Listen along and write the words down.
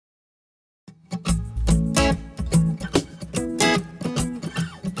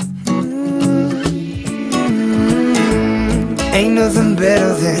nothing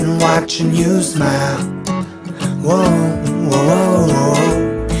better than watching you smile. Whoa, whoa, whoa,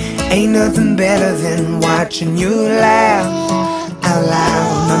 whoa. Ain't nothing better than watching you laugh out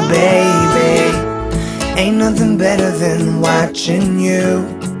loud, my baby. Ain't nothing better than watching you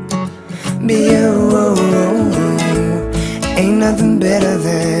be you. Ain't nothing better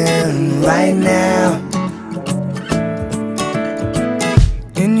than right now.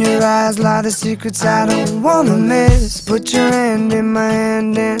 In your eyes lie the secrets I don't wanna miss. Put your hand in my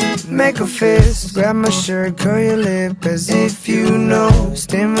hand and make a fist. Grab my shirt, curl your lip as if you know.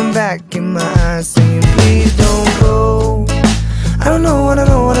 Staring back in my eyes saying please don't go. I don't know what I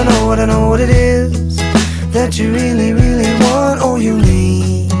know, what I know, what I know what it is that you really, really want or you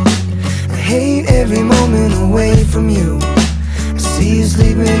need. I hate every moment away from you. I see you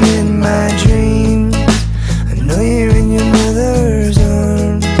sleeping in my dreams. I know you're in your mother's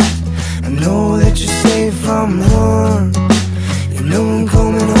arms. I know that you're safe from harm. You know I'm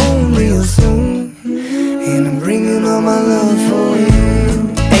coming home real soon, and I'm bringing all my love for you.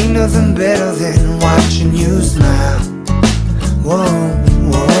 Ain't nothing better than watching you smile. Whoa,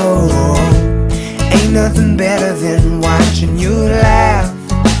 whoa, whoa. Ain't nothing better than watching you laugh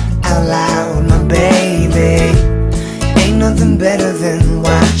out loud, my baby. Ain't nothing better than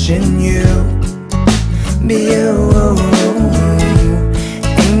watching you be you.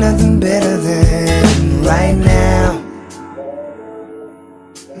 Ain't nothing better than right now.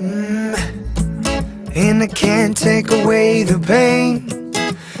 And I can't take away the pain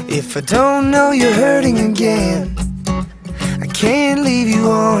if I don't know you're hurting again. I can't leave you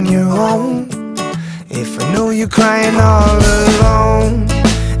on your own if I know you're crying all alone.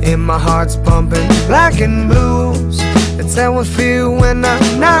 And my heart's pumping black and blues. That's how I feel when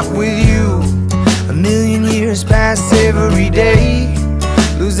I'm not with you. A million years pass every day,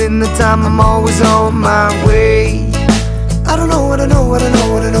 losing the time, I'm always on my way. I don't know what I know, what I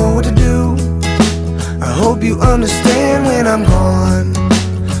know, what I know what to do. I hope you understand when I'm gone.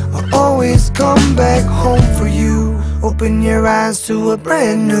 I'll always come back home for you. Open your eyes to a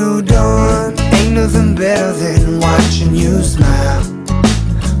brand new dawn. Ain't nothing better than watching you smile.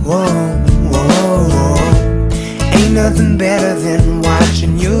 Whoa, whoa, whoa. Ain't nothing better than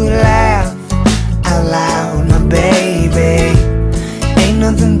watching you laugh out loud, my baby. Ain't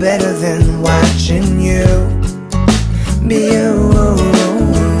nothing better than watching you be you.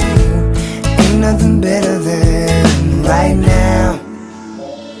 Ain't nothing better than right now.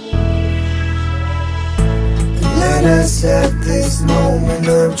 Let us have this moment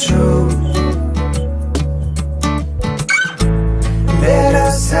of truth. Let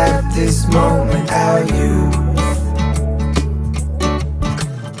us have this moment our youth.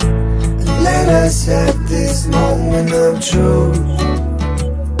 Let us have this moment of truth.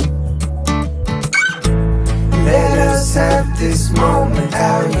 Let us have this moment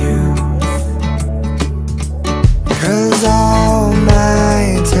our youth. 'Cause all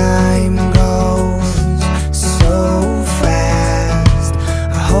my time goes so fast.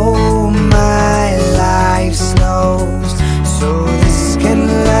 I hope my life slows so this can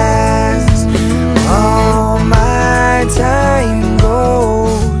last. All my time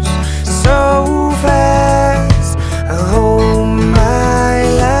goes so fast. I hope my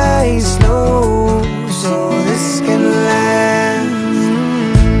life slows so this can last.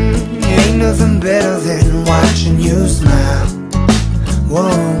 Ain't nothing better than watching you smile.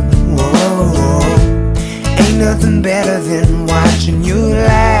 Whoa, whoa, whoa. Ain't nothing better than watching you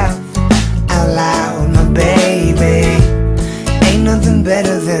laugh